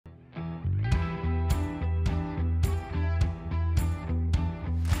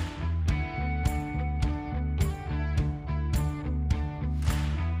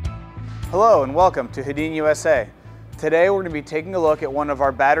Hello and welcome to Hedin USA. Today we're going to be taking a look at one of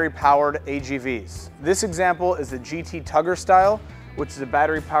our battery-powered AGVs. This example is the GT Tugger style, which is a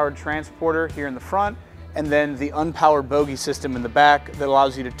battery-powered transporter here in the front, and then the unpowered bogie system in the back that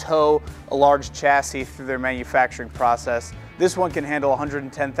allows you to tow a large chassis through their manufacturing process. This one can handle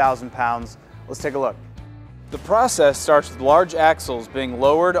 110,000 pounds. Let's take a look. The process starts with large axles being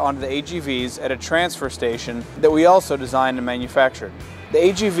lowered onto the AGVs at a transfer station that we also designed and manufactured. The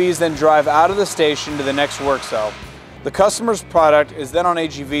AGVs then drive out of the station to the next work cell. The customer's product is then on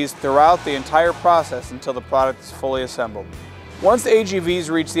AGVs throughout the entire process until the product is fully assembled. Once the AGVs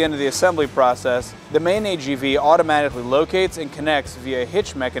reach the end of the assembly process, the main AGV automatically locates and connects via a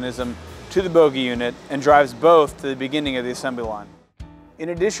hitch mechanism to the bogie unit and drives both to the beginning of the assembly line.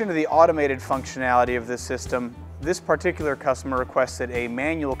 In addition to the automated functionality of this system, this particular customer requested a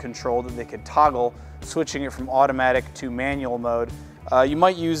manual control that they could toggle, switching it from automatic to manual mode. You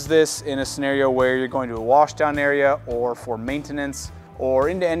might use this in a scenario where you're going to a washdown area or for maintenance or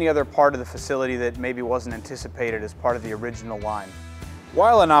into any other part of the facility that maybe wasn't anticipated as part of the original line.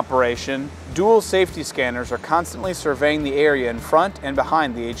 While in operation, dual safety scanners are constantly surveying the area in front and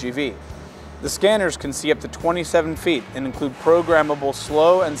behind the AGV. The scanners can see up to 27 feet and include programmable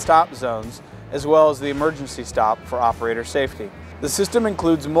slow and stop zones, as well as the emergency stop for operator safety. The system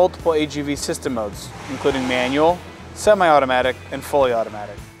includes multiple AGV system modes, including manual, semi-automatic, and fully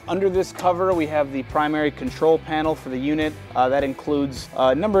automatic. Under this cover, we have the primary control panel for the unit. That includes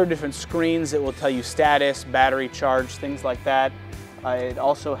a number of different screens that will tell you status, battery charge, things like that. It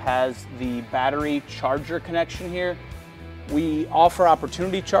also has the battery charger connection here. We offer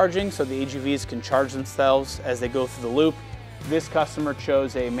opportunity charging so the AGVs can charge themselves as they go through the loop. This customer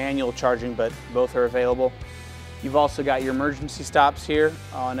chose a manual charging, but both are available. You've also got your emergency stops here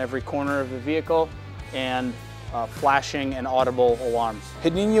on every corner of the vehicle and flashing and audible alarms.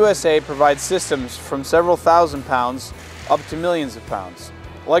 Hedin USA provides systems from several thousand pounds up to millions of pounds.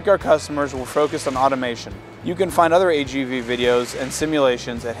 Like our customers, we're focused on automation. You can find other AGV videos and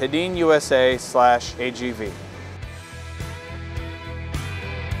simulations at HedinUSA/AGV.